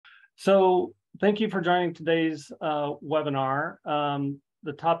So thank you for joining today's webinar.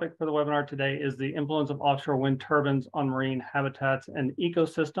 The topic for the webinar today is the influence of offshore wind turbines on marine habitats and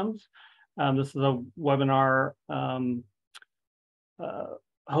ecosystems. This is a webinar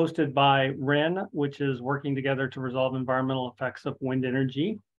hosted by WREN, which is working together to resolve environmental effects of wind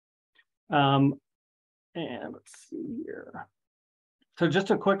energy. And let's see here. So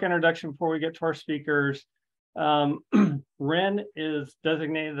just a quick introduction before we get to our speakers. WREN is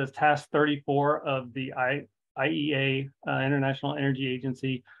designated as Task 34 of the IEA, International Energy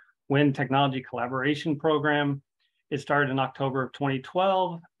Agency Wind Technology Collaboration Program. It started in October of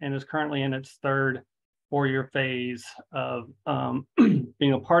 2012 and is currently in its third four-year phase of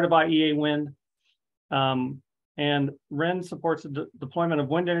being a part of IEA Wind. And WREN supports the deployment of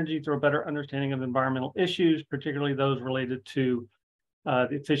wind energy through a better understanding of environmental issues, particularly those related to the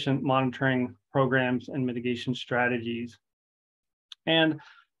efficient monitoring programs and mitigation strategies. And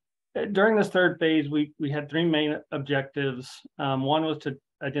during this third phase, we had three main objectives. One was to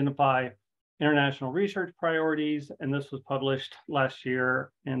identify international research priorities, and this was published last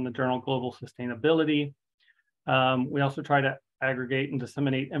year in the journal Global Sustainability. We also try to aggregate and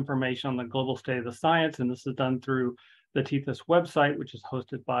disseminate information on the global state of the science, and this is done through the TETHIS website, which is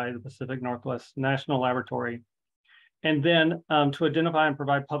hosted by the Pacific Northwest National Laboratory. And then to identify and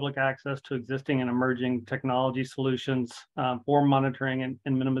provide public access to existing and emerging technology solutions for monitoring and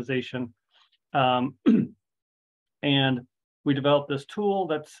minimization. And we developed this tool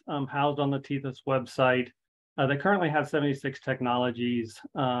that's housed on the TETHIS website that currently has 76 technologies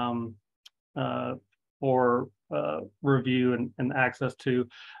for review and access to.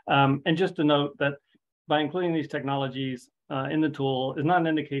 And just to note that by including these technologies in the tool is not an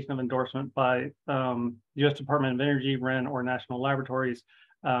indication of endorsement by the U.S. Department of Energy, WREN, or national laboratories.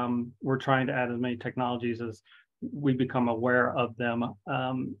 We're trying to add as many technologies as we become aware of them.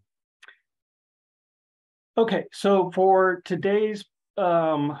 Okay, so for today's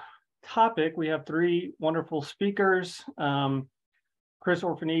topic, we have three wonderful speakers. Chris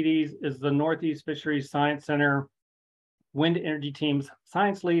Orphanides is the Northeast Fisheries Science Center Wind Energy Team's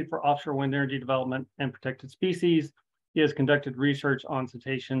science lead for offshore wind energy development and protected species. He has conducted research on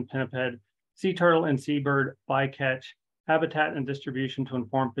cetacean, pinniped, sea turtle, and seabird bycatch habitat and distribution to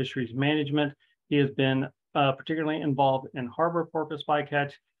inform fisheries management. He has been particularly involved in harbor porpoise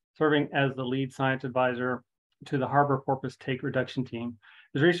bycatch, serving as the lead science advisor to the harbor porpoise take reduction team.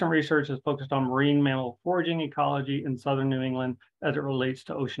 His recent research is focused on marine mammal foraging ecology in southern New England as it relates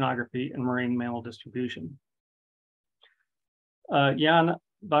to oceanography and marine mammal distribution. Jan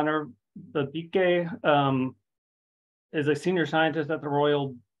Vanaverbeke is a senior scientist at the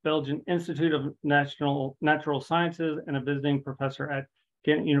Royal Belgian Institute of Natural Sciences and a visiting professor at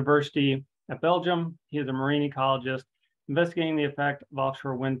Ghent University at Belgium. He is a marine ecologist investigating the effect of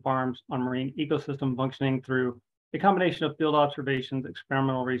offshore wind farms on marine ecosystem functioning through a combination of field observations,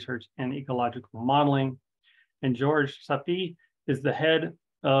 experimental research, and ecological modeling. And George Safi is the head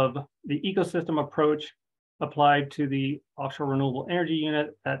of the ecosystem approach applied to the offshore renewable energy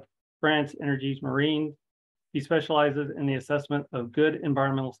unit at France Energies Marine. He specializes in the assessment of good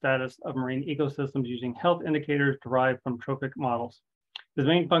environmental status of marine ecosystems using health indicators derived from trophic models. His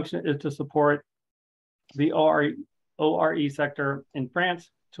main function is to support the ORE sector in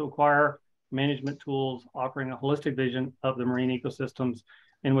France to acquire management tools offering a holistic vision of the marine ecosystems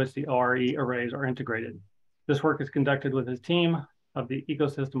in which the ORE arrays are integrated. This work is conducted with his team of the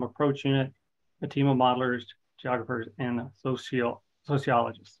Ecosystem Approach Unit, a team of modelers, geographers, and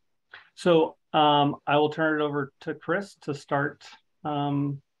sociologists. So I will turn it over to Chris to start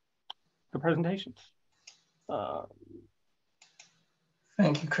the presentations.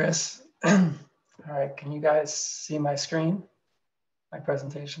 Thank you, Chris. All right, can you guys see my screen, my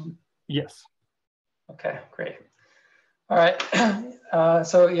presentation? Yes. Okay, great. All right,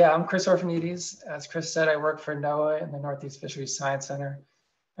 so yeah, I'm Chris Orphanides. As Chris said, I work for NOAA in the Northeast Fisheries Science Center.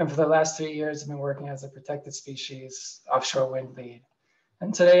 And for the last 3 years, I've been working as a protected species offshore wind lead.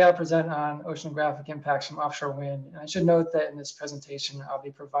 And today I'll present on oceanographic impacts from offshore wind. And I should note that in this presentation, I'll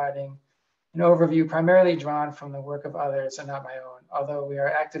be providing an overview primarily drawn from the work of others and not my own, although we are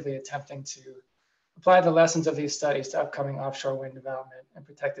actively attempting to apply the lessons of these studies to upcoming offshore wind development and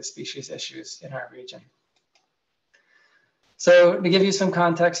protected species issues in our region. So to give you some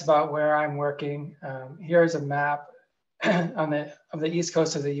context about where I'm working, here's a map of the east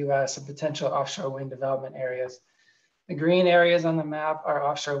coast of the US and potential offshore wind development areas. The green areas on the map are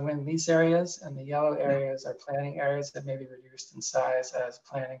offshore wind lease areas, and the yellow areas are planning areas that may be reduced in size as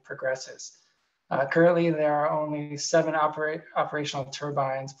planning progresses. Currently, there are only 7 operational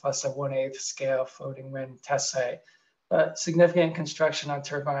turbines plus a 1/8 scale floating wind test site but significant construction on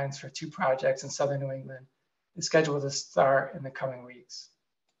turbines for 2 projects in southern New England is scheduled to start in the coming weeks.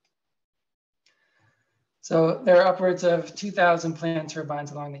 So there are upwards of 2,000 planned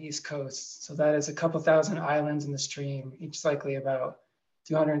turbines along the East Coast. So that is a couple thousand islands in the stream, each likely about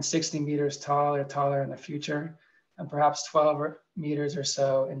 260 meters tall or taller in the future, and perhaps 12 meters or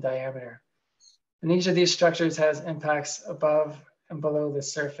so in diameter. And each of these structures has impacts above and below the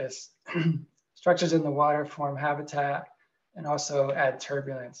surface. Structures in the water form habitat and also add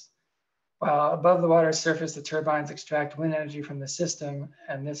turbulence. While above the water surface, the turbines extract wind energy from the system,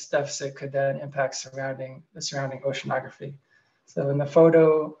 and this deficit could then impact the surrounding oceanography. So in the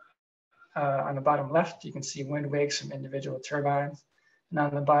photo on the bottom left, you can see wind wakes from individual turbines. And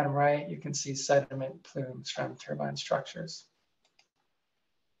on the bottom right, you can see sediment plumes from turbine structures.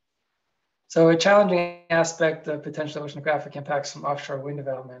 So a challenging aspect of potential oceanographic impacts from offshore wind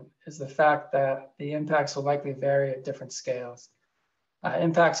development is the fact that the impacts will likely vary at different scales.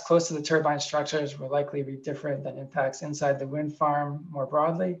 Impacts close to the turbine structures will likely be different than impacts inside the wind farm more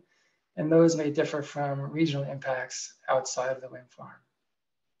broadly, and those may differ from regional impacts outside of the wind farm.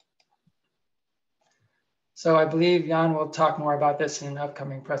 So I believe Jan will talk more about this in an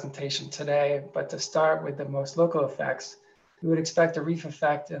upcoming presentation today, but to start with the most local effects, we would expect a reef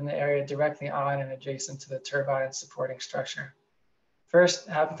effect in the area directly on and adjacent to the turbine supporting structure. First,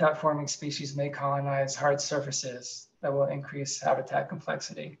 habitat forming species may colonize hard surfaces that will increase habitat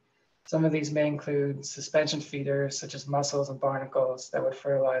complexity. Some of these may include suspension feeders, such as mussels and barnacles, that would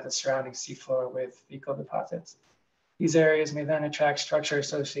fertilize the surrounding seafloor with fecal deposits. These areas may then attract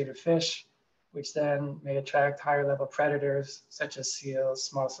structure-associated fish, which then may attract higher level predators, such as seals,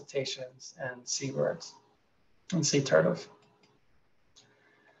 small cetaceans, and seabirds, and sea turtles.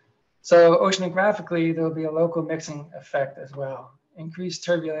 So oceanographically, there will be a local mixing effect as well. Increased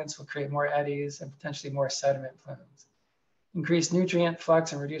turbulence will create more eddies and potentially more sediment plumes. Increased nutrient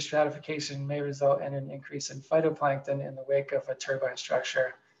flux and reduced stratification may result in an increase in phytoplankton in the wake of a turbine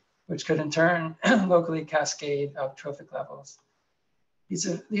structure, which could in turn locally cascade up trophic levels.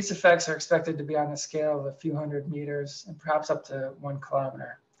 These effects are expected to be on the scale of a few hundred meters and perhaps up to 1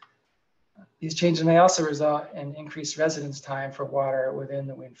 kilometer. These changes may also result in increased residence time for water within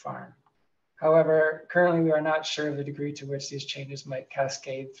the wind farm. However, currently we are not sure of the degree to which these changes might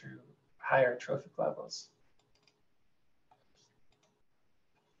cascade through higher trophic levels.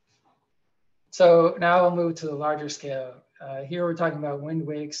 So now we'll move to the larger scale. Here we're talking about wind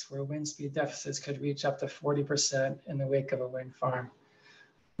wakes where wind speed deficits could reach up to 40% in the wake of a wind farm.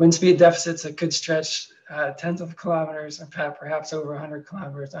 Wind speed deficits that could stretch tens of kilometers and perhaps over 100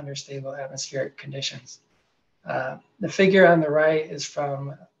 kilometers under stable atmospheric conditions. The figure on the right is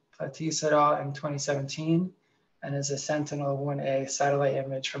from Platisse et al. In 2017 and is a Sentinel-1A satellite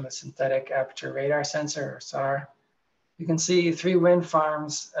image from a synthetic aperture radar sensor, or SAR. You can see 3 wind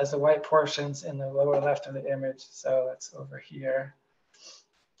farms as the white portions in the lower left of the image. So that's over here.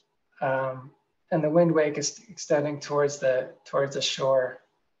 And the wind wake is extending towards the shore,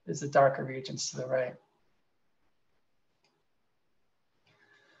 is the darker regions to the right.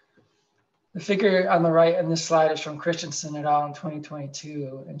 The figure on the right in this slide is from Christensen et al. In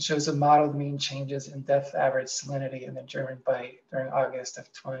 2022 and shows the modeled mean changes in depth average salinity in the German Bight during August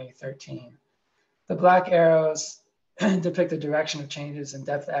of 2013. The black arrows depict the direction of changes in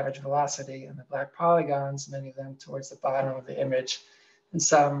depth average velocity, and the black polygons, many of them towards the bottom of the image, and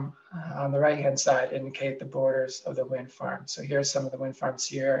some on the right-hand side indicate the borders of the wind farm. So here's some of the wind farms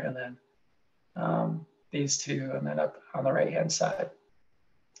here, and then these 2, and then up on the right-hand side.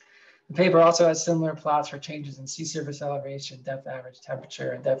 The paper also has similar plots for changes in sea surface elevation, depth average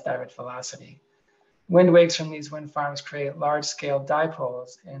temperature, and depth average velocity. Wind wakes from these wind farms create large-scale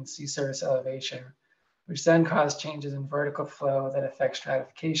dipoles in sea surface elevation, which then cause changes in vertical flow that affect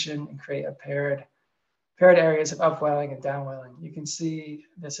stratification and create a paired areas of upwelling and downwelling. You can see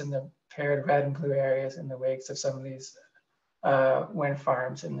this in the paired red and blue areas in the wakes of some of these wind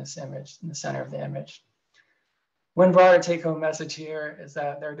farms in this image, in the center of the image. One broader take-home message here is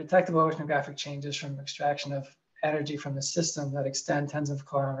that there are detectable oceanographic changes from extraction of energy from the system that extend tens of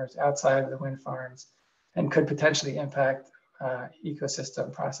kilometers outside of the wind farms and could potentially impact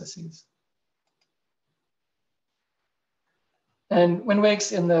ecosystem processes. And wind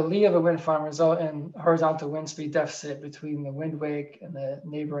wakes in the lee of a wind farm result in horizontal wind speed deficit between the wind wake and the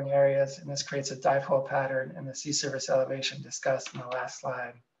neighboring areas, and this creates a dipole pattern in the sea surface elevation discussed in the last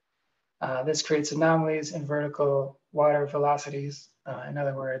slide. This creates anomalies in vertical water velocities, in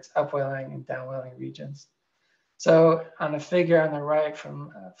other words, upwelling and downwelling regions. So on the figure on the right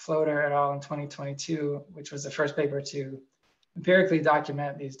from Floater et al. In 2022, which was the first paper to empirically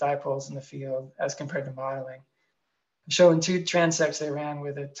document these dipoles in the field as compared to modeling, Showing two transects they ran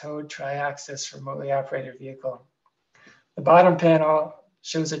with a towed tri-axis remotely operated vehicle. The bottom panel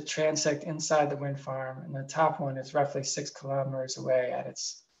shows a transect inside the wind farm, and the top one is roughly 6 kilometers away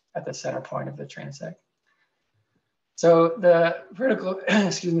at the center point of the transect. So the vertical,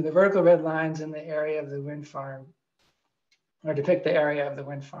 the vertical red lines in the area of the wind farm or depict the area of the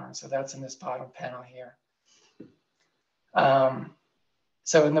wind farm. So that's in this bottom panel here.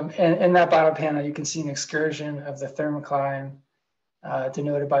 So in that bottom panel, you can see an excursion of the thermocline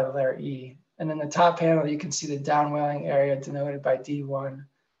denoted by the letter E. And in the top panel, you can see the downwelling area denoted by D1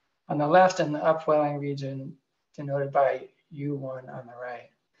 on the left and the upwelling region denoted by U1 on the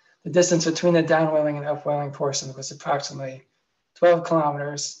right. The distance between the downwelling and upwelling portions was approximately 12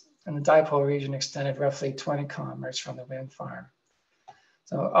 kilometers, and the dipole region extended roughly 20 kilometers from the wind farm.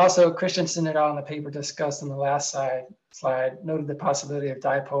 So also Christensen et al. In the paper discussed on the last slide noted the possibility of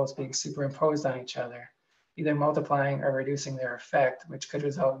dipoles being superimposed on each other, either multiplying or reducing their effect, which could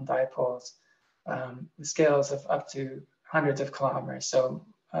result in dipoles with scales of up to hundreds of kilometers. So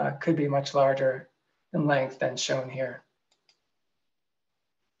could be much larger in length than shown here.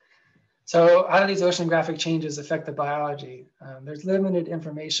 So how do these oceanographic changes affect the biology? There's limited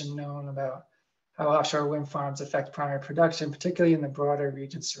information known about how offshore wind farms affect primary production, particularly in the broader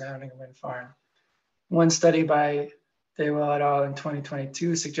region surrounding a wind farm. One study by Daywell et al. In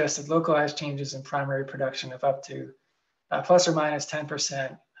 2022 suggested localized changes in primary production of up to plus or minus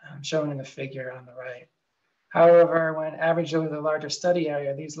 10%, shown in the figure on the right. However, when averaged over the larger study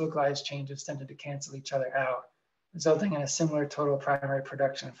area, these localized changes tended to cancel each other out, resulting in a similar total primary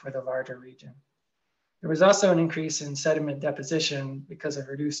production for the larger region. There was also an increase in sediment deposition because of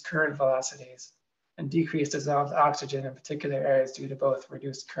reduced current velocities and decreased dissolved oxygen in particular areas due to both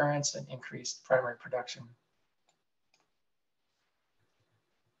reduced currents and increased primary production.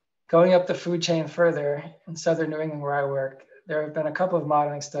 Going up the food chain further, in southern New England where I work, there have been a couple of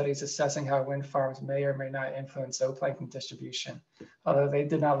modeling studies assessing how wind farms may or may not influence zooplankton distribution, although they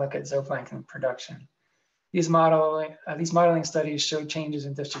did not look at zooplankton production. These modeling studies showed changes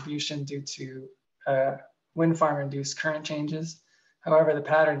in distribution due to wind farm-induced current changes. However, the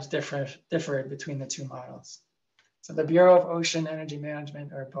patterns differed between the two models. So the Bureau of Ocean Energy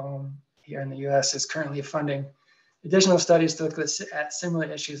Management, or BOEM, here in the US is currently funding additional studies to look at similar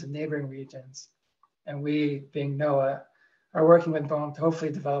issues in neighboring regions. And we, being NOAA, are working with BOEM to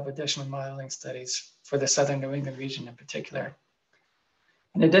hopefully develop additional modeling studies for the southern New England region in particular.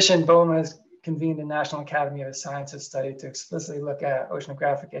 In addition, BOEM has convened a National Academy of Sciences study to explicitly look at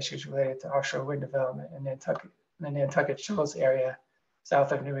oceanographic issues related to offshore wind development in the Nantucket Shoals area,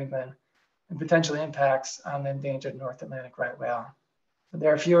 south of New England, and potential impacts on the endangered North Atlantic right whale.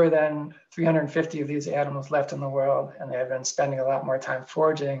 There are fewer than 350 of these animals left in the world, and they have been spending a lot more time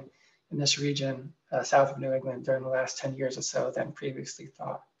foraging in this region south of New England during the last 10 years or so than previously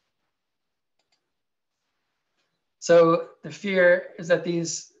thought. So the fear is that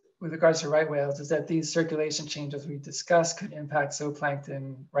these, with regards to right whales, is that these circulation changes we discussed could impact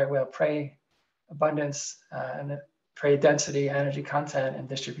zooplankton, right whale prey abundance, and prey density, energy content, and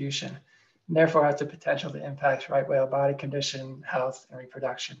distribution, and therefore has the potential to impact right whale body condition, health, and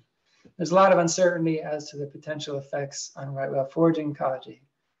reproduction. There's a lot of uncertainty as to the potential effects on right whale foraging ecology,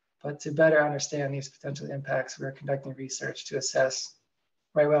 but to better understand these potential impacts, we're conducting research to assess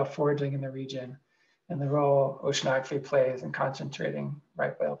right whale foraging in the region and the role oceanography plays in concentrating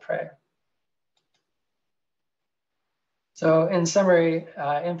right whale prey. So in summary,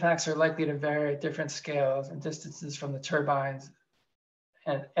 impacts are likely to vary at different scales and distances from the turbines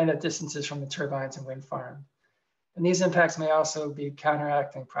and at distances from the turbines and wind farm. And these impacts may also be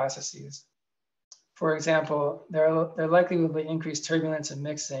counteracting processes. For example, there likely will be increased turbulence and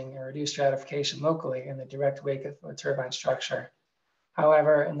mixing and reduced stratification locally in the direct wake of a turbine structure.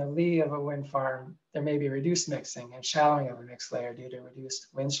 However, in the lee of a wind farm, there may be reduced mixing and shallowing of a mixed layer due to reduced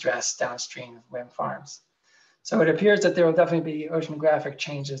wind stress downstream of wind farms. So it appears that there will definitely be oceanographic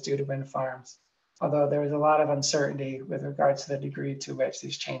changes due to wind farms, although there is a lot of uncertainty with regards to the degree to which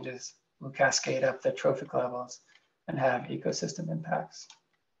these changes will cascade up the trophic levels and have ecosystem impacts.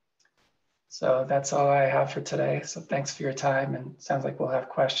 So that's all I have for today. So thanks for your time, and it sounds like we'll have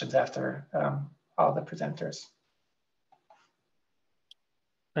questions after all the presenters.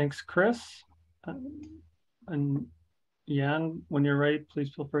 Thanks, Chris. And Jan, when you're ready, please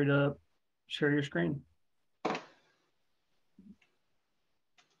feel free to share your screen.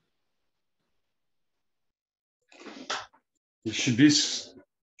 It should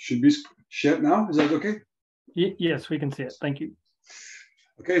be shared now. Is that okay? Yes, we can see it. Thank you.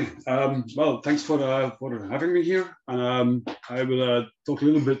 Okay. Well, thanks for having me here. I will talk a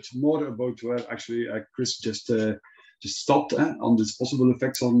little bit more about what actually Chris just just stopped on these possible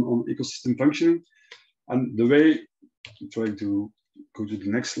effects on ecosystem functioning. And the way, I'm trying to go to the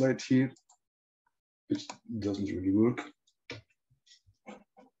next slide here, it doesn't really work.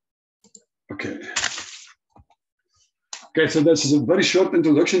 Okay. Okay, so this is a very short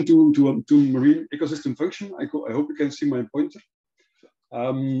introduction to marine ecosystem function. I hope you can see my pointer.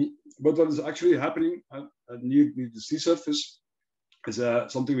 But what is actually happening near the sea surface is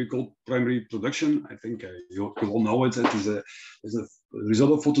something we call primary production. I think you all know it. It is a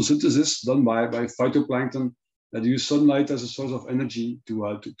result of photosynthesis done by phytoplankton that use sunlight as a source of energy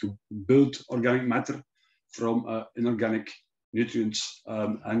to build organic matter from inorganic nutrients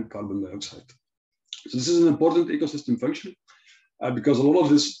and carbon dioxide. So this is an important ecosystem function because a lot of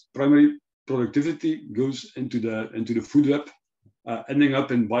this primary productivity goes into the food web, ending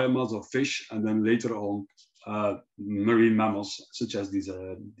up in biomass of fish, and then later on marine mammals, such as these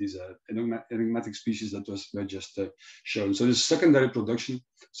enigmatic species that were just shown. So this secondary productivity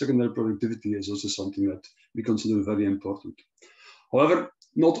is also something that we consider very important. However,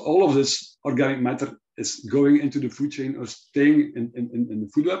 not all of this organic matter is going into the food chain or staying in the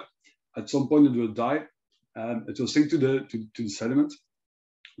food web. At some point it will die, it will sink to the sediment,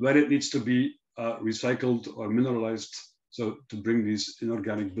 where it needs to be recycled or mineralized, so to bring these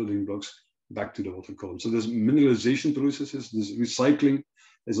inorganic building blocks back to the water column. So there's mineralization processes, this recycling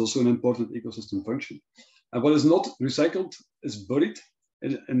is also an important ecosystem function. And what is not recycled is buried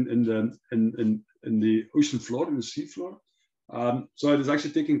in the ocean floor, in the sea floor. So it is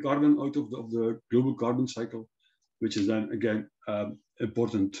actually taking carbon out of the global carbon cycle, which is then again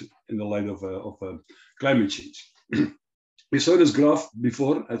important in the light of climate change. We saw this graph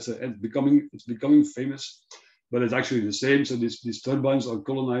before. It's becoming famous, but it's actually the same. So these turbines are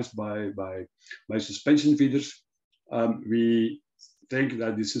colonized by suspension feeders. We think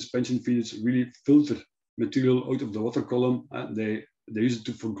that these suspension feeders really filter material out of the water column, and they use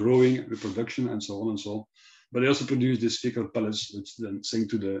it for growing, reproduction, and so on and so on. But they also produce these thicker pellets, which then sink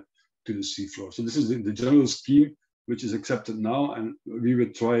to the sea floor. So this is the general scheme which is accepted now, and we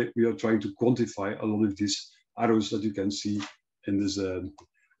are trying to quantify a lot of these arrows that you can see in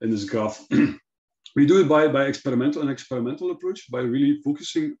this graph. We do it by an experimental approach, by really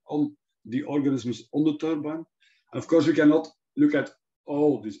focusing on the organisms on the turbine. And of course, we cannot look at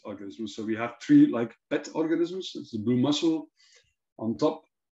all these organisms. So we have three like pet organisms. It's the blue mussel on top.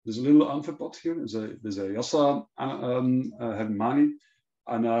 There's a little amphipod here. There's a Yassa hermani,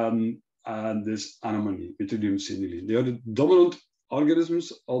 and this anemone, Vitridium senile. They are the dominant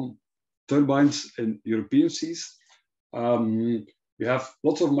organisms on turbines in European seas. We have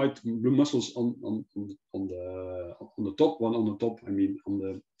lots of blue mussels on the top. One on the top, I mean,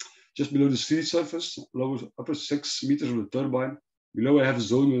 just below the sea surface, upper 6 meters of the turbine. Below I have a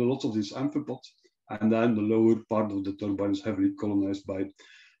zone with a lot of these amphipods, and then the lower part of the turbine is heavily colonized by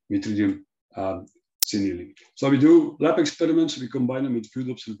Vitridium senile. So we do lab experiments, we combine them with field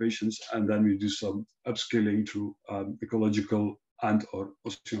observations, and then we do some upscaling through ecological and or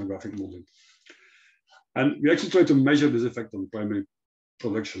oceanographic modeling. And we actually try to measure this effect on primary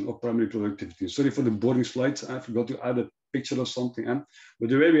production or primary productivity. Sorry for the boring slides, I forgot to add a picture of something. But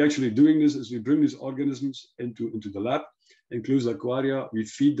the way we're actually doing this is we bring these organisms into the lab, in closed aquaria, we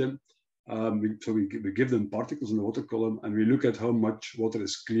feed them, we give them particles in the water column, and we look at how much water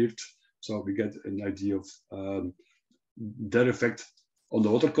is cleared. So we get an idea of their effect on the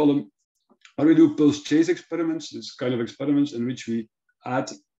water column. And we do pulse chase experiments, this kind of experiments in which we add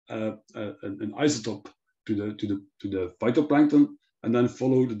an isotope to the phytoplankton, and then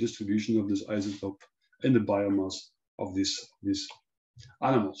follow the distribution of this isotope in the biomass of these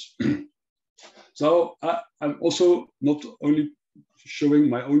animals. So I'm also not only showing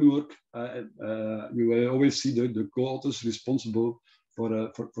my own work. You will always see the co-authors responsible for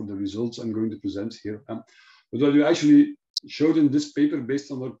the results I'm going to present here. But what we actually showed in this paper,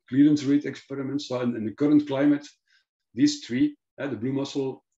 based on our clearance rate experiments, so in the current climate, these three, the blue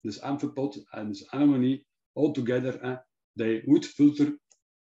mussel, this amphipod, and this anemone, all together, they would filter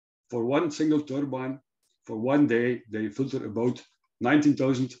for one single turbine, for 1 day, they filter about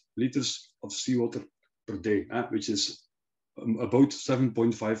 19,000 liters of seawater per day, which is about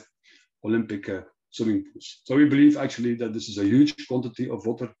 7.5 Olympic swimming pools. So we believe actually that this is a huge quantity of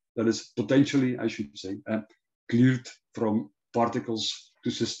water that is potentially, I should say, cleared from particles to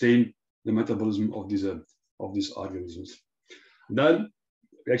sustain the metabolism of these organisms. Then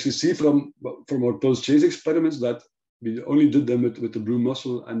we actually see from our pulse chase experiments that we only did them with the blue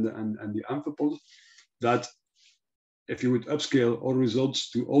mussel and the amphipod, that if you would upscale our results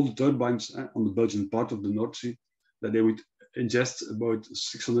to all the turbines on the Belgian part of the North Sea, that they would ingest about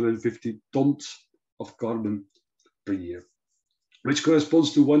 650 tons of carbon per year, which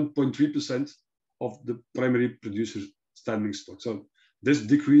corresponds to 1.3% of the primary producer's standing stock. So this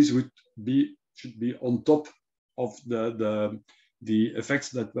decrease should be on top of the effects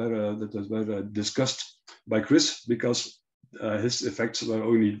that were discussed by Chris, because his effects were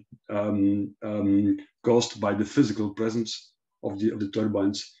only caused by the physical presence of the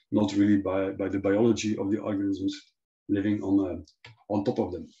turbines, not really by the biology of the organisms living on top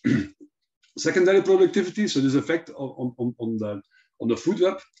of them. Secondary productivity, so this effect on the food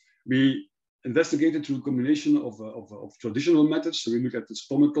web, we investigated through a combination of traditional methods. So we look at the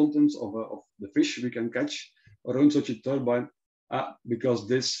stomach contents of the fish we can catch around such a turbine, because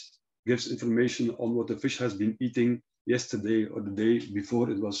this gives information on what the fish has been eating yesterday or the day before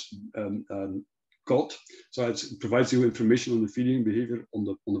it was caught. So it provides you information on the feeding behavior on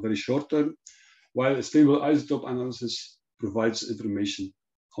the very short term, while a stable isotope analysis provides information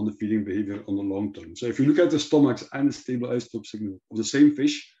on the feeding behavior on the long term. So if you look at the stomachs and the stable isotope signal of the same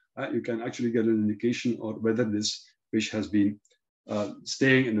fish, you can actually get an indication of whether this fish has been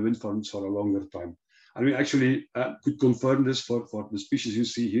staying in the wind farms for a longer time. And we actually could confirm this for the species you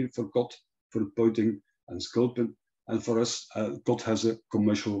see here, for cod, for pouting and sculpin. And for us, cod has a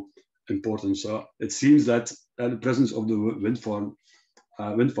commercial importance. So it seems that the presence of the wind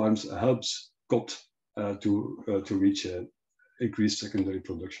farms helps cod to reach increased secondary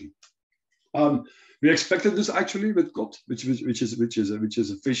production. We expected this actually with cod, which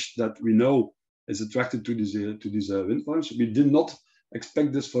is a fish that we know is attracted to these wind farms. We did not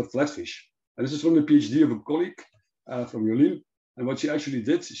expect this for flatfish. And this is from the PhD of a colleague from Jolien. And what she actually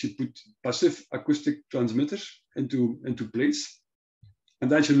did, she put passive acoustic transmitters into place, and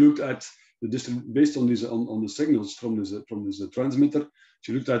then she looked at the distance based on these on the signals from this transmitter.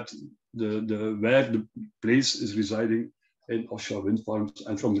 She looked at where the place is residing in offshore wind farms,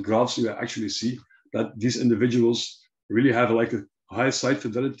 and from the graphs you actually see that these individuals really have like a high site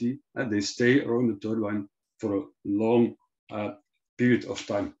fidelity, and they stay around the turbine for a long period of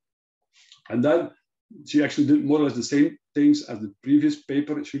time. And then she actually did more or less the same things as the previous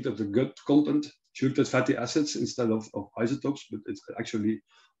paper. She looked at the gut content, she looked at fatty acids instead of isotopes, but it's actually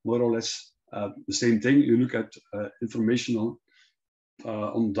more or less the same thing. You look at information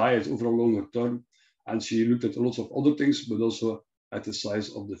on diet over a longer term, and she looked at lots of other things, but also at the size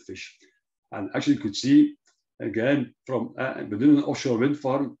of the fish. And actually you could see, again, from within an offshore wind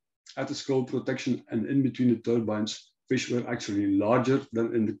farm, at the skull protection and in between the turbines, fish were actually larger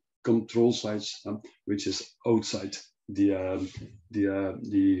than in the control sites, which is outside the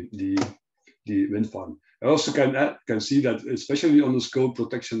wind farm. I also can see that, especially on the skull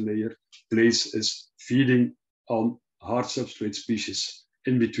protection layer, place is feeding on hard substrate species.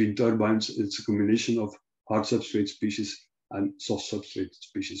 In between turbines, it's a combination of hard substrate species and soft substrate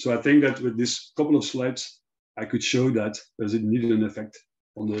species. So I think that with this couple of slides, I could show that there's indeed an effect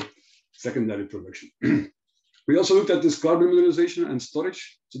on the secondary production. We also looked at this carbon mineralization and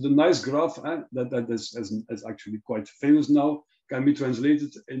storage. So the nice graph that is actually quite famous now can be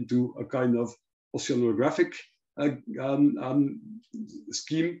translated into a kind of oceanographic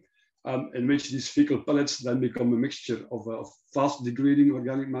scheme in which these fecal pellets then become a mixture of fast degrading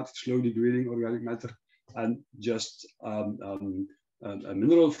organic matter, slow degrading organic matter, and just a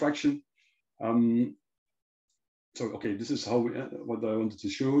mineral fraction. So, okay, this is how what I wanted to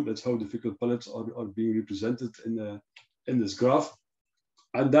show. That's how the fecal pellets are being represented in this graph.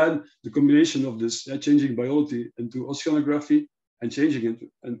 And then the combination of this changing biology into oceanography and changing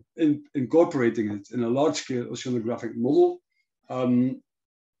it and incorporating it in a large-scale oceanographic model,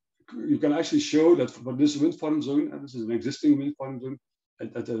 you can actually show that for this wind farm zone, and this is an existing wind farm zone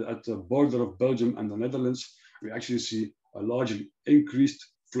at the border of Belgium and the Netherlands, we actually see a largely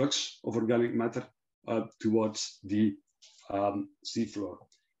increased flux of organic matter towards the seafloor.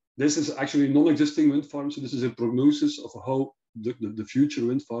 This is actually a non-existing wind farm, so this is a prognosis of how the future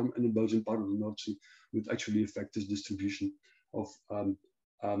wind farm in the Belgian part of the North Sea would actually affect this distribution of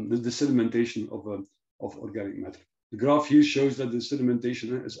the sedimentation of organic matter. The graph here shows that the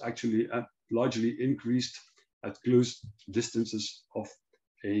sedimentation is actually largely increased at close distances of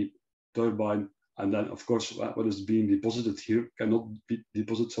a turbine, and then of course what is being deposited here cannot be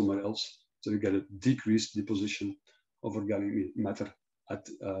deposited somewhere else. So you get a decreased deposition of organic matter at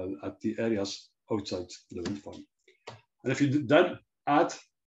the areas outside the wind farm. And if you then add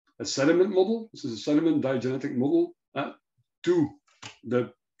a sediment model, this is a sediment diagenetic model, to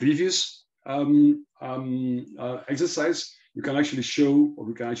the previous exercise, you can actually show, or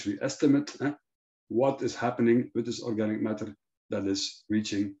we can actually estimate what is happening with this organic matter that is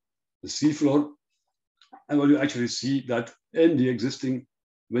reaching the seafloor. And what you actually see that in the existing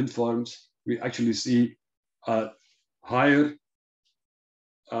wind farms, we actually see higher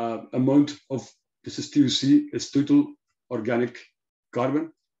amount of, this is TOC, is total organic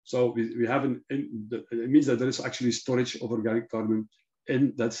carbon. So we have it means that there is actually storage of organic carbon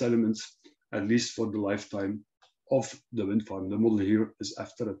in that sediment, at least for the lifetime of the wind farm. The model here is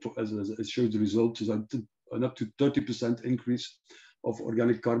after, as it shows the result, is an up to 30% increase of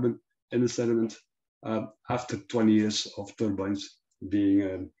organic carbon in the sediment after 20 years of turbines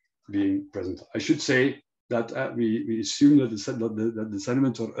being present. I should say that we assume that the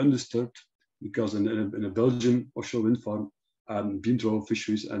sediments are undisturbed, because in a Belgian offshore wind farm, beam trawl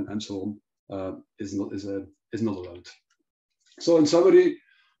fisheries and so on is not allowed. So in summary,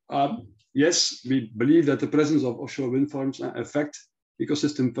 yes, we believe that the presence of offshore wind farms affect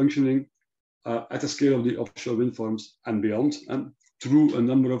ecosystem functioning at the scale of the offshore wind farms and beyond, and through a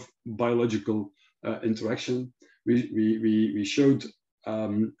number of biological interaction. We showed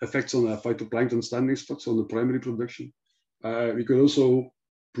effects on phytoplankton standing stocks on the primary production. We could also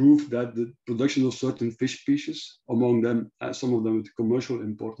prove that the production of certain fish species, among them some of them with commercial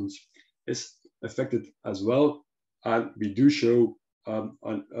importance, is affected as well. And we do show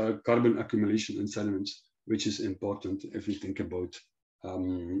carbon accumulation in sediments, which is important if we think about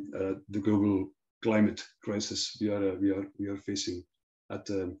the global climate crisis we are facing at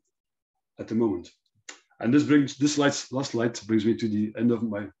the moment. And this last slide brings me to the end of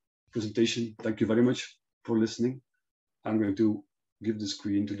my presentation. Thank you very much for listening. I'm going to give the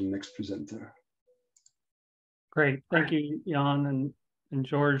screen to the next presenter. Great, thank you, Jan and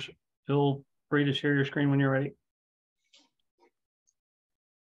George. Feel free to share your screen when you're ready.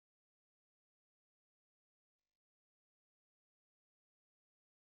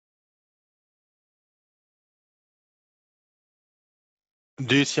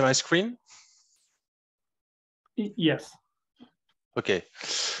 Do you see my screen? Yes. Okay.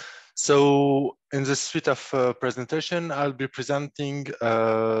 So in this suite of presentation, I'll be presenting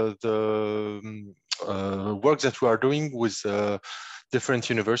the work that we are doing with different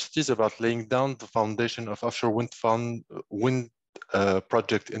universities about laying down the foundation of offshore wind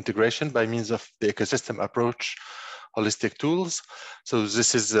project integration by means of the ecosystem approach holistic tools. So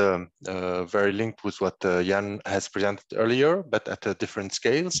this is very linked with what Jan has presented earlier, but at different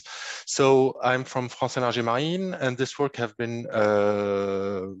scales. So I'm from France Énergie Marine, and this work have been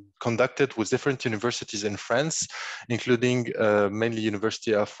conducted with different universities in France, including mainly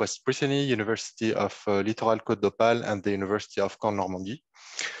University of West Brittany, University of Littoral Côte d'Opale, and the University of Caen Normandy.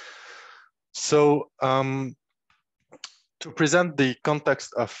 So to present the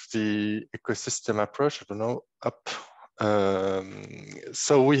context of the ecosystem approach, I don't know,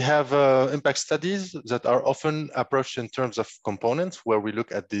 so we have impact studies that are often approached in terms of components, where we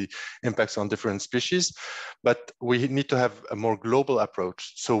look at the impacts on different species, but we need to have a more global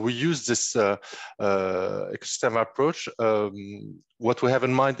approach. So we use this ecosystem approach. What we have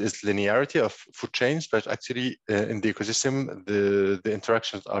in mind is linearity of food chains, but actually in the ecosystem, the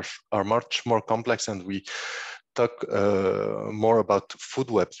interactions are much more complex, and we talk more about food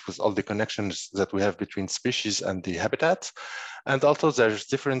webs with all the connections that we have between species and the habitats. And also there's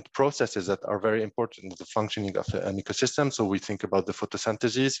different processes that are very important in the functioning of an ecosystem. So we think about the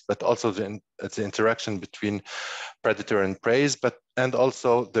photosynthesis, but also the interaction between predator and prey, and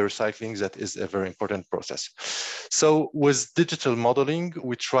also the recycling, that is a very important process. So with digital modeling,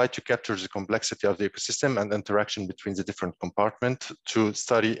 we try to capture the complexity of the ecosystem and interaction between the different compartments to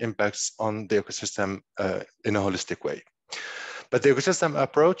study impacts on the ecosystem in a holistic way. But the ecosystem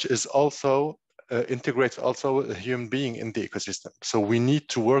approach is also integrates also a human being in the ecosystem. So we need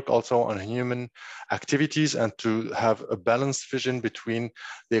to work also on human activities and to have a balanced vision between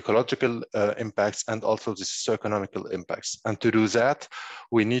the ecological impacts and also the socioeconomical impacts. And to do that,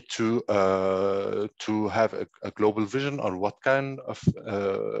 we need to have a global vision on what kind of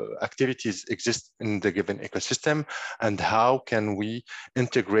activities exist in the given ecosystem, and how can we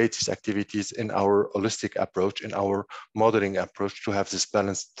integrate these activities in our holistic approach, in our modeling approach, to have this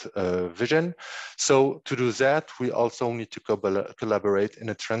balanced vision. So to do that, we also need to collaborate in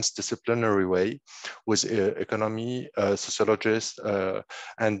a transdisciplinary way with economy, sociologists,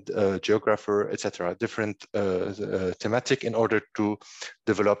 and geographer, etc., different thematic, in order to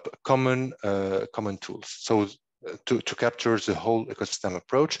develop common tools. So to capture the whole ecosystem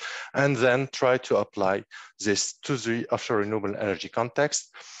approach, and then try to apply this to the offshore renewable energy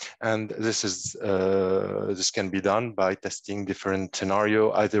context. And this can be done by testing different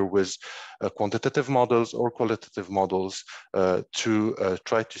scenarios, either with quantitative models or qualitative models, to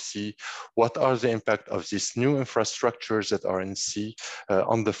try to see what are the impact of these new infrastructures that are in sea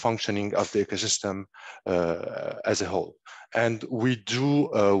on the functioning of the ecosystem as a whole. And we do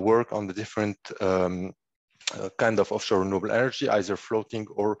work on the different kind of offshore renewable energy, either floating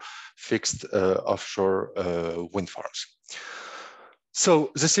or fixed offshore wind farms.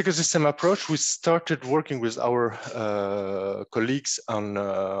 So this ecosystem approach, we started working with our colleagues on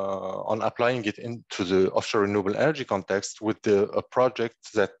applying it into the offshore renewable energy context with a project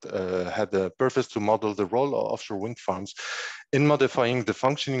that had the purpose to model the role of offshore wind farms in modifying the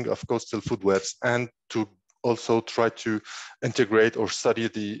functioning of coastal food webs, and to also try to integrate or study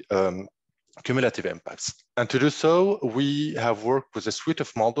the cumulative impacts. And to do so, we have worked with a suite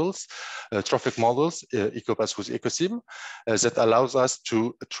of models, trophic models, EcoPass with EcoSim, that allows us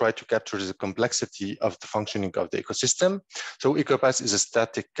to try to capture the complexity of the functioning of the ecosystem. So EcoPass is a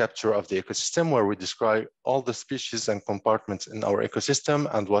static capture of the ecosystem where we describe all the species and compartments in our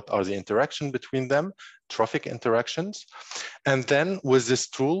ecosystem and what are the interaction between them, trophic interactions. And then with this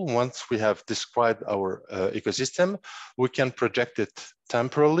tool, once we have described our ecosystem, we can project it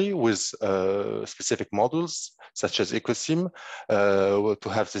temporally with specific models such as EcoSim to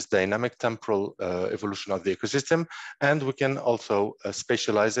have this dynamic temporal evolution of the ecosystem. And we can also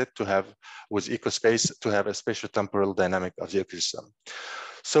spatialize it to have, with EcoSpace, to have a spatial temporal dynamic of the ecosystem.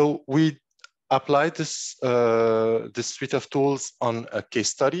 So we applied this suite of tools on a case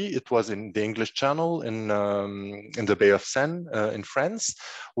study. It was in the English Channel in the Bay of Seine in France,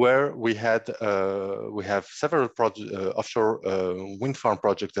 where we have several offshore wind farm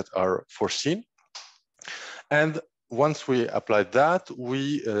projects that are foreseen. And once we applied that,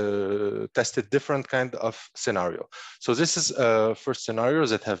 we tested different kind of scenario. So this is first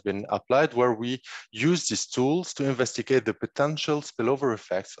scenarios that have been applied where we use these tools to investigate the potential spillover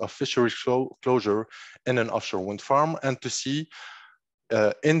effects of fishery closure in an offshore wind farm, and to see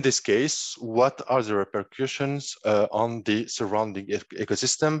in this case, what are the repercussions on the surrounding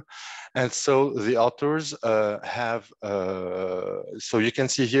ecosystem? And so the authors have, so you can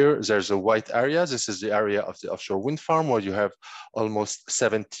see here, there's a white area. This is the area of the offshore wind farm where you have almost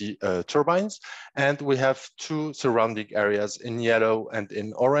 70 turbines. And we have two surrounding areas in yellow and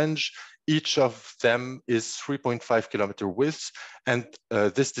in orange. Each of them is 3.5 kilometer width. And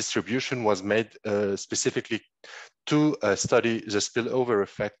this distribution was made specifically to study the spillover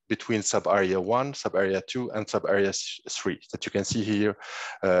effect between sub-area 1, sub-area 2, and sub-area 3 that you can see here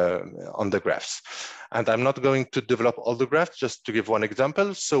on the graphs. And I'm not going to develop all the graphs, just to give one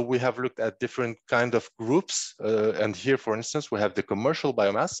example. So we have looked at different kind of groups. And here, for instance, we have the commercial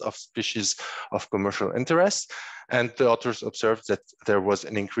biomass of species of commercial interest. And the authors observed that there was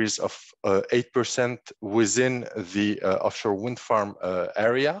an increase of 8% within the offshore wind farm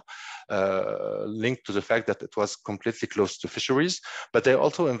area, linked to the fact that it was completely close to fisheries. But they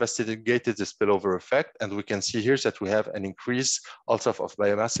also investigated the spillover effect. And we can see here that we have an increase also of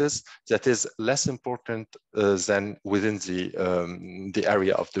biomasses that is less important than within the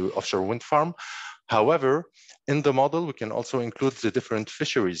area of the offshore wind farm. However, in the model, we can also include the different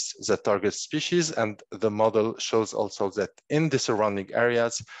fisheries that target species, and the model shows also that in the surrounding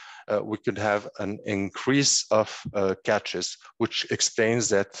areas, we could have an increase of catches, which explains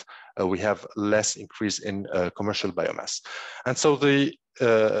that we have less increase in commercial biomass. And so the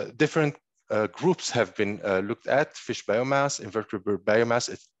different groups have been looked at: fish biomass, invertebrate biomass,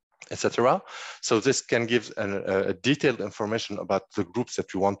 etc. So this can give a detailed information about the groups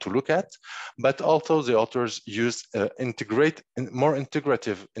that we want to look at, but also the authors use more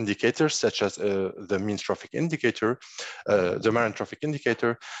integrative indicators such as the mean trophic indicator, the marine trophic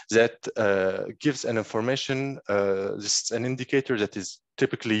indicator, that gives an information. This is an indicator that is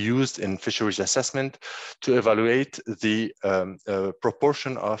typically used in fisheries assessment to evaluate the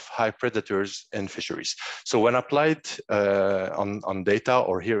proportion of high predators in fisheries. So when applied on data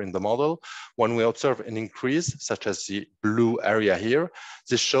or here in the model, when we observe an increase, such as the blue area here,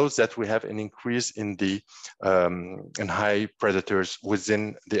 this shows that we have an increase in the in high predators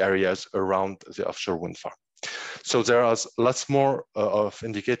within the areas around the offshore wind farm. So there are lots more of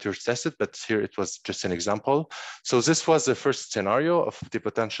indicators tested, but here it was just an example. So this was the first scenario of the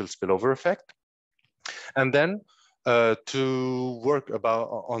potential spillover effect. And then to work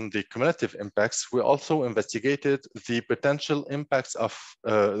on the cumulative impacts, we also investigated the potential impacts of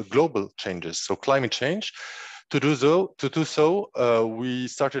global changes, so climate change. To do so, we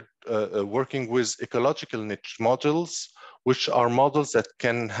started working with ecological niche models, which are models that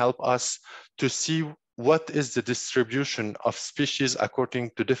can help us to see what is the distribution of species according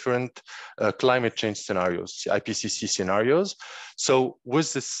to different climate change scenarios, IPCC scenarios. So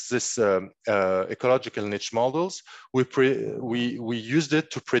with this ecological niche models, we used it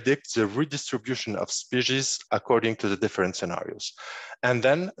to predict the redistribution of species according to the different scenarios. And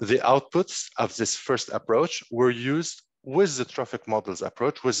then the outputs of this first approach were used with the trophic models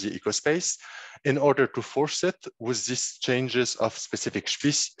approach, with the ecospace, in order to force it with these changes of specific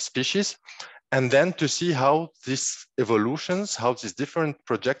species, and then to see how these evolutions, how these different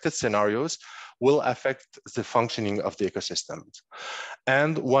projected scenarios will affect the functioning of the ecosystems.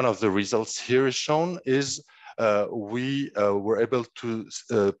 And one of the results here is shown is we were able to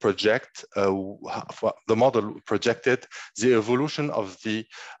project, the model projected the evolution of the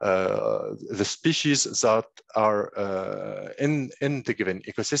species that are in the given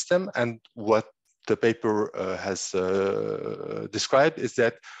ecosystem. And what the paper has described is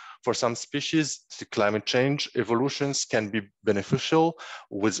that for some species, the climate change evolutions can be beneficial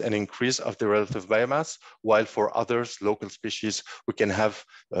with an increase of the relative biomass, while for others, local species, we can have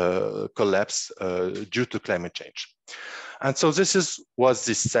collapse due to climate change. And so this was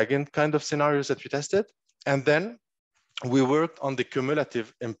the second kind of scenarios that we tested. And then we worked on the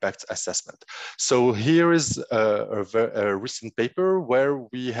cumulative impact assessment. So here is a recent paper where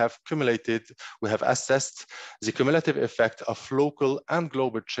we have assessed the cumulative effect of local and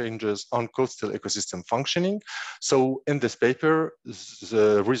global changes on coastal ecosystem functioning. So in this paper,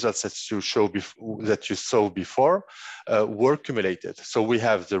 the results that you saw before were cumulated. So we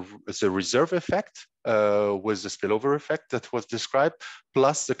have the reserve effect with the spillover effect that was described,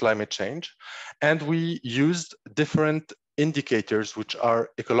 plus the climate change. And we used different indicators, which are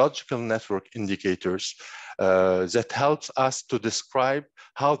ecological network indicators that helps us to describe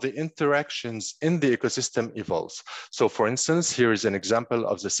how the interactions in the ecosystem evolves. So for instance, here is an example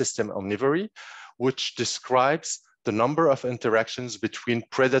of the system omnivory, which describes the number of interactions between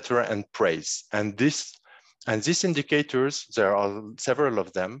predator and prey. And these indicators, there are several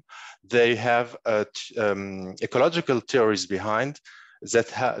of them, they have ecological theories behind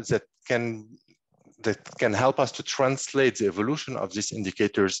that can help us to translate the evolution of these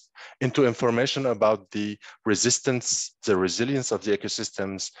indicators into information about the resilience of the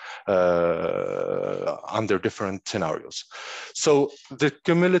ecosystems under different scenarios. So the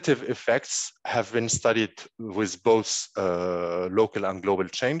cumulative effects have been studied with both local and global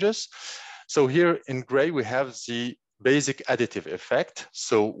changes. So here in gray, we have the basic additive effect.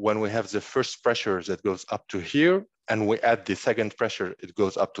 So when we have the first pressure that goes up to here, and we add the second pressure, it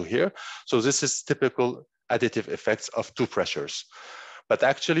goes up to here. So this is typical additive effects of two pressures. But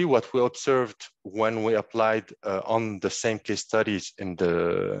actually what we observed when we applied on the same case studies in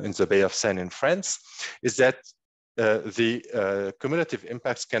the Bay of Seine in France is that the cumulative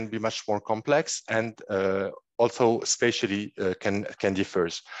impacts can be much more complex and also spatially can differ.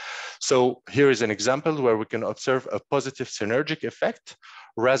 So here is an example where we can observe a positive synergic effect.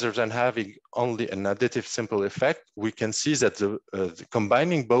 Rather than having only an additive simple effect, we can see that the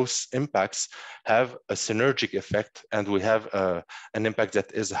combining both impacts have a synergic effect, and we have an impact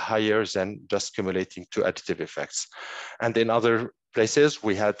that is higher than just cumulating two additive effects. And in other places,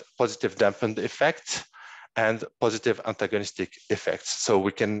 we had positive dampened effect and positive antagonistic effects. So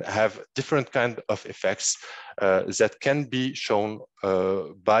we can have different kind of effects that can be shown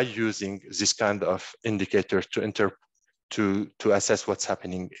by using this kind of indicators to assess what's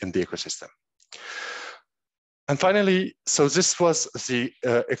happening in the ecosystem. And finally, so this was the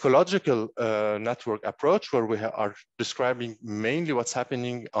ecological network approach, where we are describing mainly what's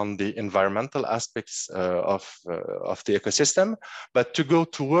happening on the environmental aspects of the ecosystem. But to go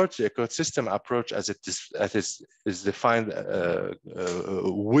towards the ecosystem approach as it is defined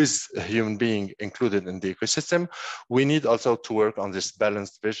with a human being included in the ecosystem, we need also to work on this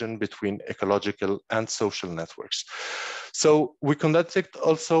balanced vision between ecological and social networks. So we conducted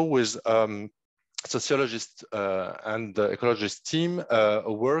also with sociologist and the ecologist team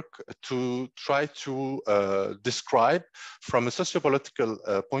work to try to describe from a sociopolitical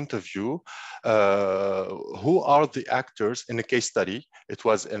point of view who are the actors in a case study. It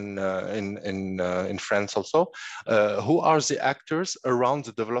was in France also. Who are the actors around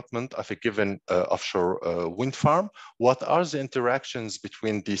the development of a given offshore wind farm? What are the interactions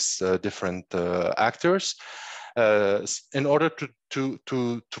between these different actors? In order to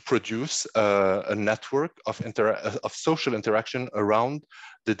produce a network of social interaction around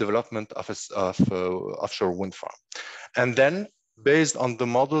the development of offshore wind farm. And then based on the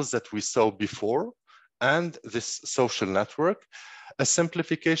models that we saw before and this social network, a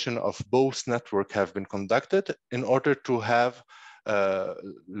simplification of both networks have been conducted in order to have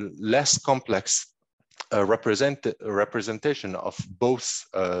less complex representation of both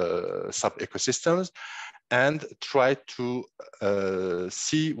sub-ecosystems, and try to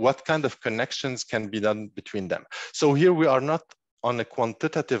see what kind of connections can be done between them. So here we are not on a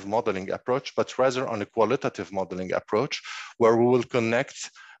quantitative modeling approach, but rather on a qualitative modeling approach, where we will connect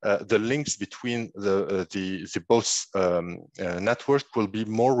the links between the both networks will be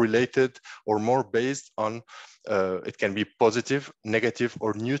more related or more based on it can be positive, negative,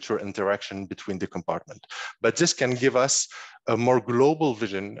 or neutral interaction between the compartment. But this can give us a more global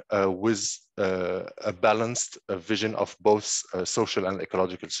vision with a balanced vision of both social and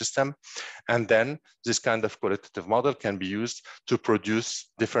ecological system. And then this kind of qualitative model can be used to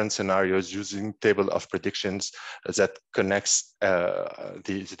produce different scenarios using table of predictions that connects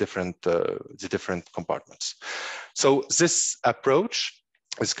the different compartments. So this approach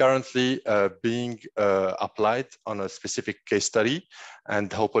is currently being applied on a specific case study,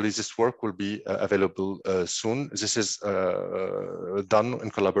 and hopefully this work will be available soon. This is done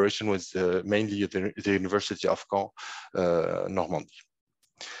in collaboration with mainly the University of Caen, Normandy.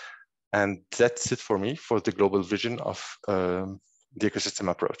 And that's it for me for the global vision of the ecosystem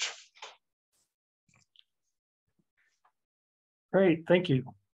approach. Great, thank you.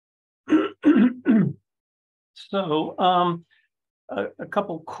 So, a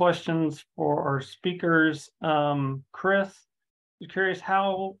couple questions for our speakers. Chris, I'm curious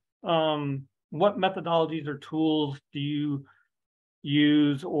how, what methodologies or tools do you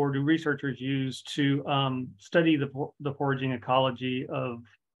use or do researchers use to study the foraging ecology of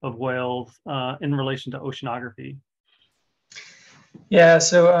whales in relation to oceanography? Yeah,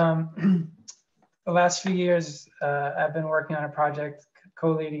 so the last few years, I've been working on a project,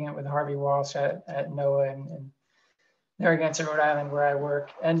 co-leading it with Harvey Walsh at NOAA and Narragansett, Rhode Island, where I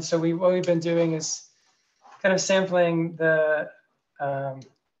work. And so what we've been doing is kind of sampling the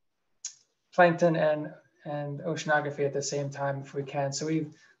plankton and oceanography at the same time if we can. So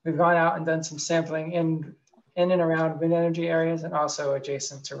we've gone out and done some sampling in and around wind energy areas and also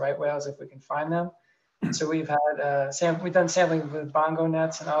adjacent to right whales if we can find them. So we've had we've done sampling with bongo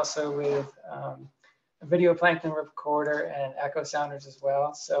nets and also with a video plankton recorder and echo sounders as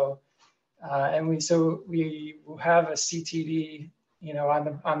well. So and we have a CTD, you know,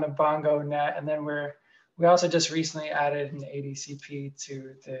 on the bongo net, and then we also just recently added an ADCP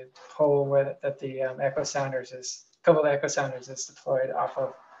to the pole where the echo sounders is a couple of echo sounders is deployed off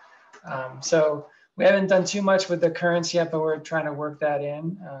of. So we haven't done too much with the currents yet, but we're trying to work that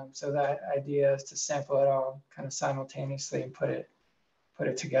in. So that idea is to sample it all kind of simultaneously and put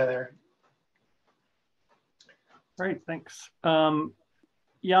it together. Great, thanks.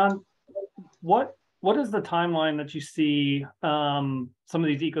 Jan, what is the timeline that you see some of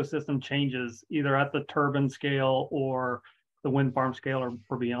these ecosystem changes, either at the turbine scale or the wind farm scale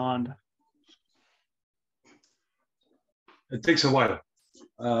or beyond? It takes a while.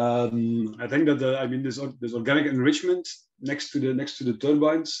 I think that I mean, there's organic enrichment next to the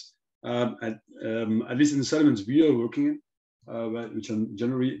turbines, at least in the sediments we are working in, which are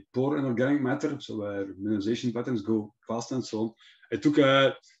generally poor in organic matter, so where mineralization patterns go fast and so on. It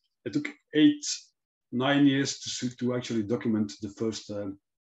took 8-9 years to actually document the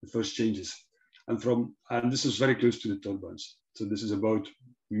first changes, and this is very close to the turbines. So this is about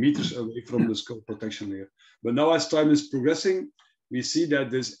meters away from the scope protection layer. But now, as time is progressing, we see that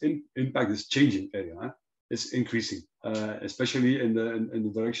this impact is changing area. It's increasing, especially in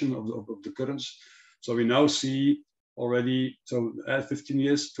the direction of the currents. So we now see already, so 15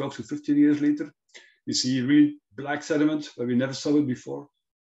 years, 12 to 15 years later, we see really black sediment where we never saw it before,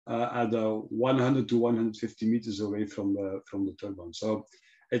 at 100 to 150 meters away from the turbine. So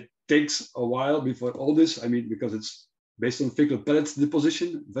it takes a while before all this, I mean, because it's based on fecal pellets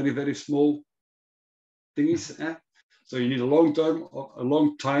deposition, very, very small thingies. So you need a long time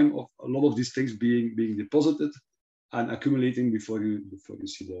of a lot of these things being deposited and accumulating before you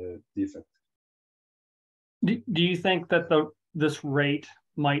see the effect. Do you think that this rate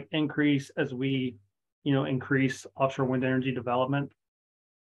might increase as we, you know, increase offshore wind energy development?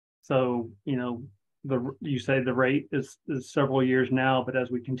 So, you know, you say the rate is several years now, but as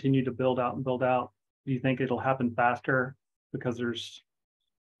we continue to build out, do you think it'll happen faster because there's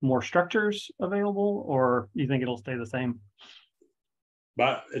more structures available, or do you think it'll stay the same?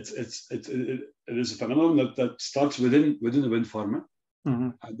 But it is a phenomenon that starts within the wind farm,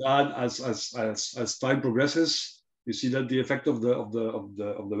 and then as time progresses, you see that the effect of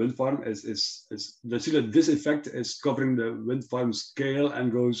the wind farm is let's see that this effect is covering the wind farm scale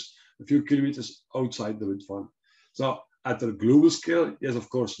and goes a few kilometers outside the wind farm. So at the global scale, yes, of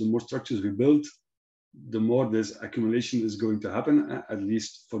course, the more structures we build, the more this accumulation is going to happen, at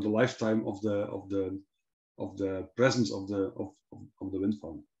least for the lifetime of the presence of the wind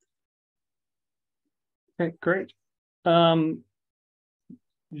farm. Okay, great.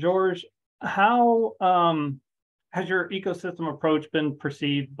 George, how has your ecosystem approach been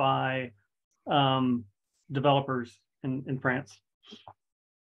perceived by developers in France?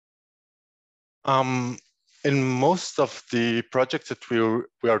 In most of the projects that we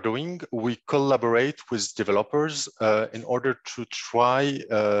are doing, we collaborate with developers in order to try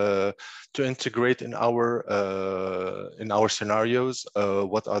to integrate in our scenarios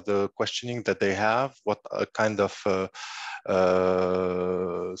what are the questioning that they have, what kind of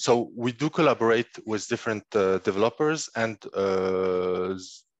so we do collaborate with different developers, and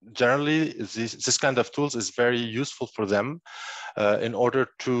generally this kind of tools is very useful for them in order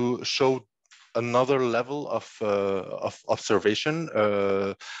to show another level of observation,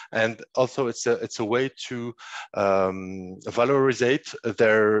 and also it's a way to valorizate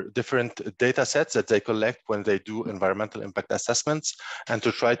their different data sets that they collect when they do environmental impact assessments, and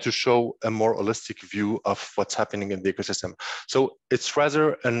to try to show a more holistic view of what's happening in the ecosystem. So it's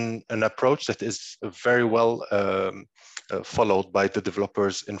rather an approach that is very well followed by the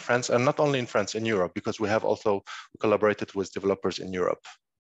developers in France, and not only in France, in Europe, because we have also collaborated with developers in Europe.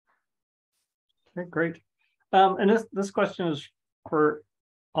 Okay, great. And this question is for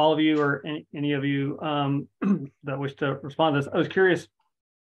all of you, or any of you that wish to respond to this. I was curious,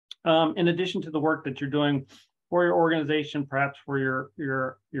 in addition to the work that you're doing for your organization, perhaps for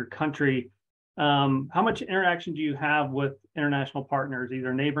your country, how much interaction do you have with international partners,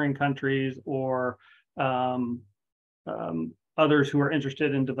 either neighboring countries or others who are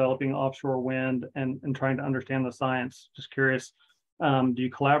interested in developing offshore wind and trying to understand the science? Just curious, do you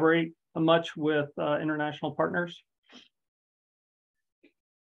collaborate much with international partners?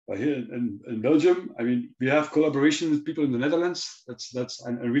 Well, here in Belgium, I mean, we have collaboration with people in the Netherlands. That's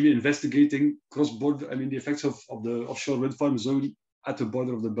and really investigating cross-border. I mean, the effects of the offshore wind farm zone at the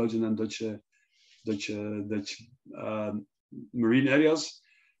border of the Belgian and Dutch marine areas.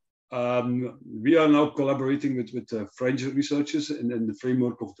 We are now collaborating with French researchers in the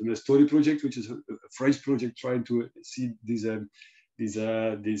framework of the Nestori project, which is a French project trying to see these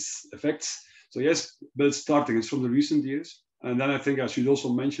effects. So yes, but it's starting. It's from the recent years, and then I think I should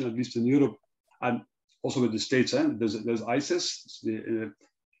also mention, at least in Europe and also with the States, there's ICES, the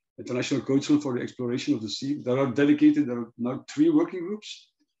International Council for the Exploration of the Sea. There are now 3 working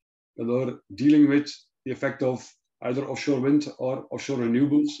groups that are dealing with the effect of either offshore wind or offshore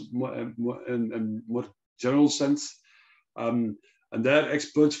renewables in more general sense, and they're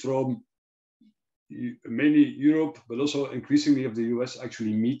experts from mainly Europe, but also increasingly of the US,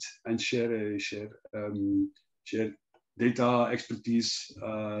 actually meet and share data, expertise,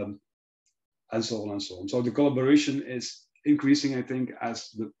 and so on and so on. So the collaboration is increasing, I think,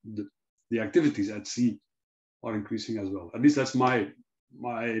 as the activities at sea are increasing as well. At least that's my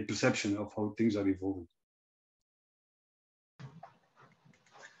perception of how things are evolving.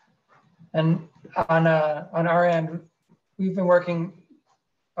 And on our end, we've been working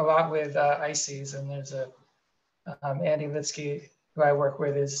a lot with ICES, and there's Andy Litsky, who I work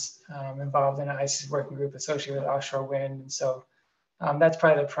with, is involved in an ICES working group associated with offshore wind. And so that's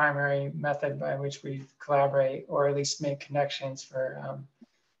probably the primary method by which we collaborate, or at least make connections for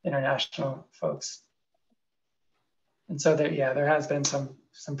international folks. And so there has been some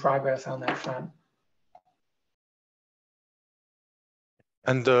progress on that front.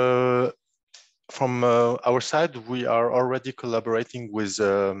 And from our side, we are already collaborating with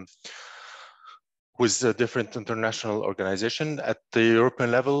different international organizations at the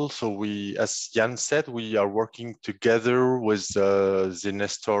European level. So we, as Jan said, we are working together with the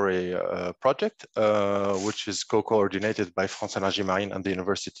Nestori project, which is co-coordinated by France Énergie Marine and the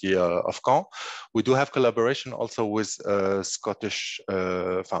University of Caen. We do have collaboration also with Scottish,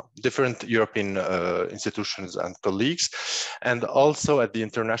 different European institutions and colleagues. And also at the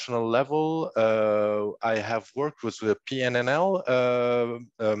international level, I have worked with the PNNL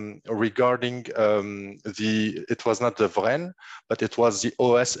regarding it was not the WREN, but it was the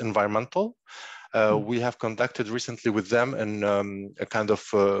OS Environmental. We have conducted recently with them a kind of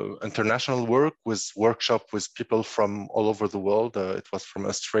international workshop with people from all over the world. It was from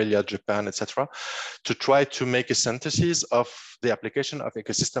Australia, Japan, etc., to try to make a synthesis of the application of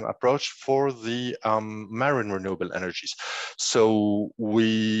ecosystem approach for the marine renewable energies. So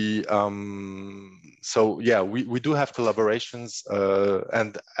we do have collaborations,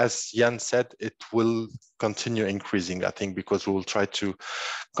 and as Jan said, it will continue increasing, I think, because we will try to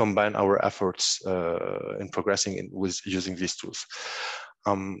combine our efforts in progressing with using these tools.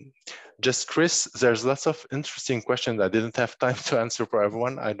 Just Chris, there's lots of interesting questions I didn't have time to answer for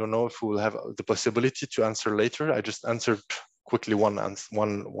everyone. I don't know if we will have the possibility to answer later. I just answered quickly one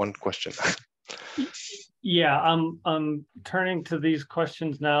question. Yeah, I'm turning to these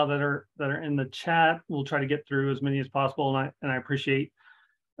questions now that are in the chat. We'll try to get through as many as possible, and I appreciate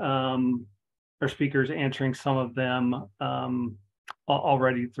our speakers answering some of them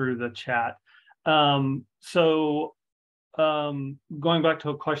already through the chat. Going back to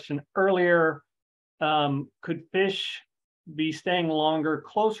a question earlier, could fish be staying longer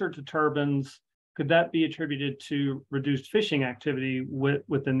closer to turbines? Could that be attributed to reduced fishing activity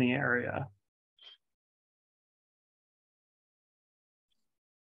within the area?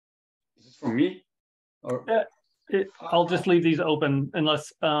 Is this for me? Or I'll just leave these open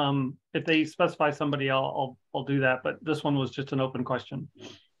unless if they specify somebody, I'll do that. But this one was just an open question.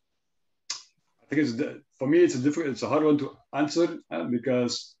 I think for me it's a hard one to answer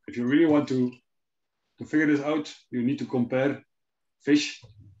because if you really want to figure this out, you need to compare fish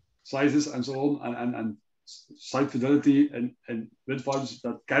sizes and so on, and site fidelity and wind farms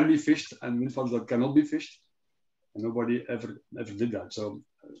that can be fished and wind farms that cannot be fished. And nobody ever did that. So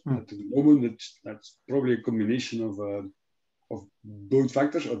at the moment, that's probably a combination of both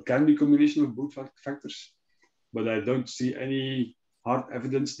factors, or can be a combination of both factors. But I don't see any hard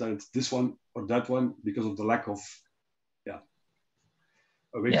evidence that it's this one or that one because of the lack of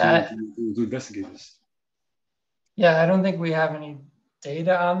a way to investigate this. Yeah, I don't think we have any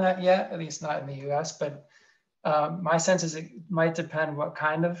data on that yet, at least not in the US, but my sense is it might depend what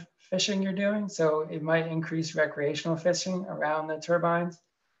kind of fishing you're doing. So it might increase recreational fishing around the turbines.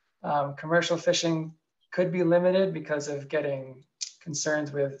 Commercial fishing could be limited because of getting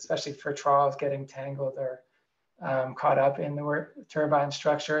concerns with, especially for trawls, getting tangled or caught up in the turbine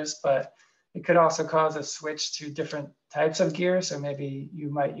structures, but it could also cause a switch to different types of gear. So maybe you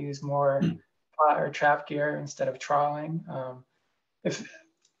might use more pot or trap gear instead of trawling. If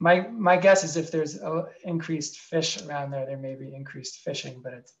my guess is if there's increased fish around there, there may be increased fishing,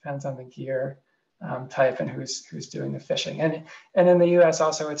 but it depends on the gear type and who's doing the fishing. And in the US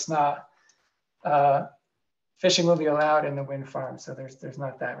also, it's not, fishing will be allowed in the wind farm. So there's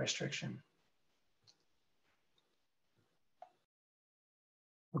not that restriction.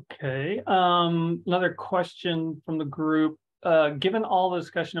 Okay, another question from the group. Given all the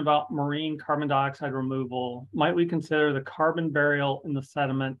discussion about marine carbon dioxide removal, might we consider the carbon burial in the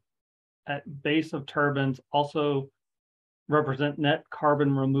sediment at base of turbines also represent net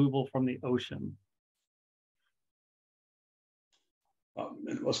carbon removal from the ocean?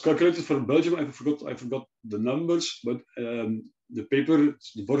 It was calculated for Belgium. I forgot the numbers, but the paper,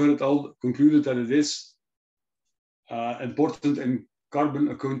 the Borger et al. Concluded that it is important in carbon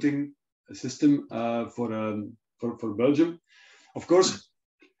accounting system for Belgium. Of course,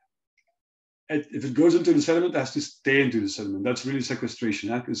 if it goes into the sediment, it has to stay into the sediment. That's really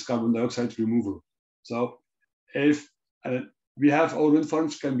sequestration. It's carbon dioxide removal. So if we have our wind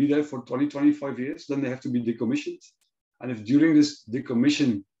farms can be there for 20, 25 years, then they have to be decommissioned. And if during this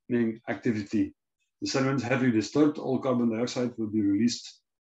decommissioning activity, the sediment is heavily disturbed, all carbon dioxide will be released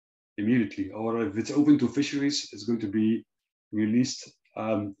immediately. Or if it's open to fisheries, it's going to be released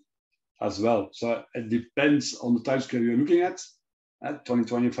as well. So it depends on the time scale you're looking at. At 20,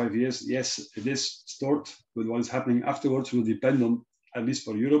 25 years, yes, it is stored, but what is happening afterwards will depend on, at least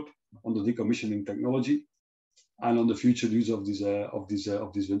for Europe, on the decommissioning technology and on the future use of these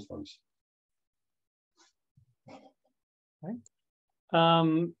wind farms. Okay.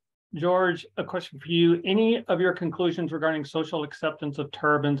 George, a question for you. Any of your conclusions regarding social acceptance of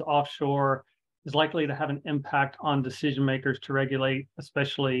turbines offshore is likely to have an impact on decision makers to regulate,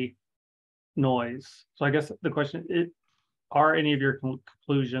 especially noise? So I guess the question is, are any of your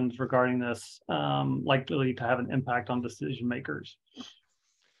conclusions regarding this likely to have an impact on decision makers?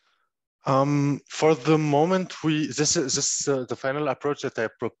 For the moment, the final approach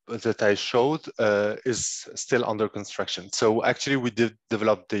that I showed is still under construction. So actually, we did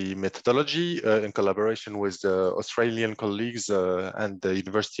develop the methodology in collaboration with the Australian colleagues and the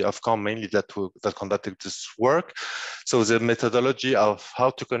University of Caen, mainly that conducted this work. So the methodology of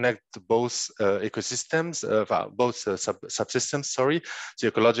how to connect both ecosystems, both subsystems, sorry, the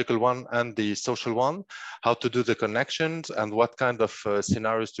ecological one and the social one, how to do the connections and what kind of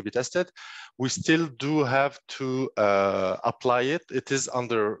scenarios to be tested. We still do have to apply it. It is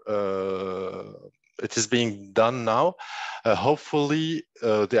under, it is being done now. Hopefully,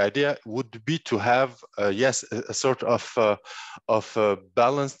 the idea would be to have, yes, a sort of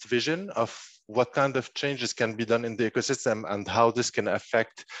balanced vision of what kind of changes can be done in the ecosystem and how this can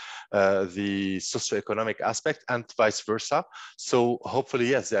affect the socioeconomic aspect and vice versa. So hopefully,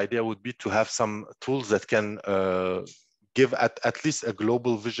 yes, the idea would be to have some tools that can give at least a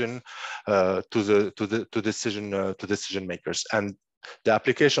global vision to decision makers. And the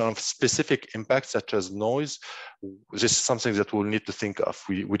application of specific impacts such as noise, this is something that we'll need to think of.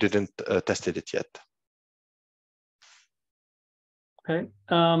 We didn't tested it yet. Okay,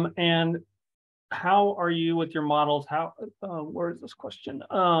 and how are you with your models? How, where is this question?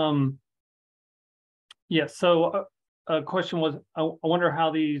 Yes. So a question was, I wonder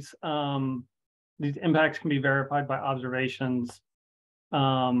how these impacts can be verified by observations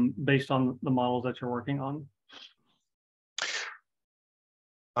based on the models that you're working on.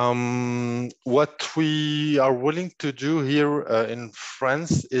 What we are willing to do here in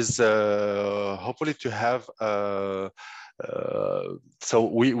France is hopefully to have so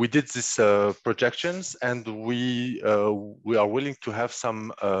we did this projections, and we are willing to have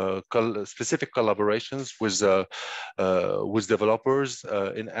some specific collaborations with developers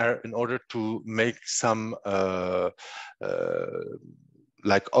in order to make some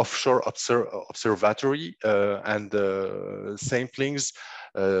like offshore observatory and same things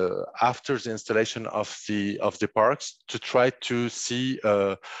after the installation of the parks, to try to see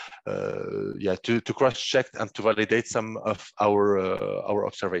to cross-check and to validate some of our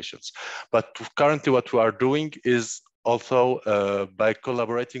observations. But currently what we are doing is also by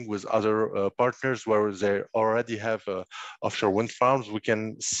collaborating with other partners where they already have offshore wind farms, we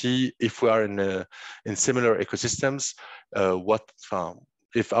can see if we are in similar ecosystems,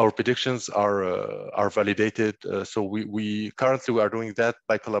 if our predictions are validated. So we currently are doing that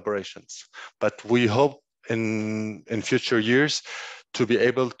by collaborations, but we hope in future years to be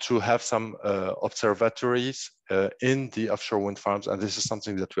able to have some observatories in the offshore wind farms, and this is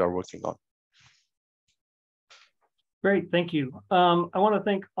something that we are working on. Great, thank you. I want to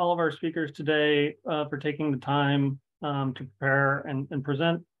thank all of our speakers today for taking the time to prepare and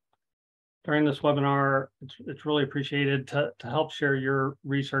present during this webinar. It's really appreciated to help share your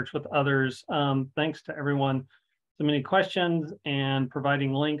research with others. Thanks to everyone, so many questions and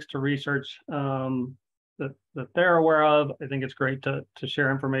providing links to research that they're aware of. I think it's great to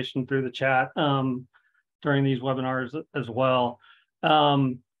share information through the chat during these webinars as well.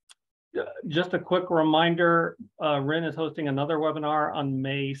 Just a quick reminder, WREN is hosting another webinar on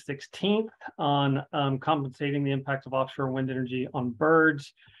May 16th on compensating the impacts of offshore wind energy on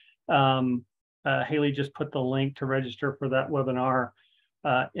birds. Haley just put the link to register for that webinar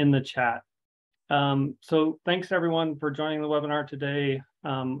in the chat. So thanks everyone for joining the webinar today.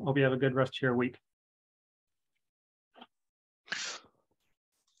 Hope you have a good rest of your week.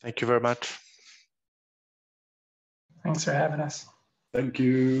 Thank you very much. Thanks for having us. Thank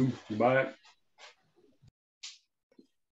you. Bye.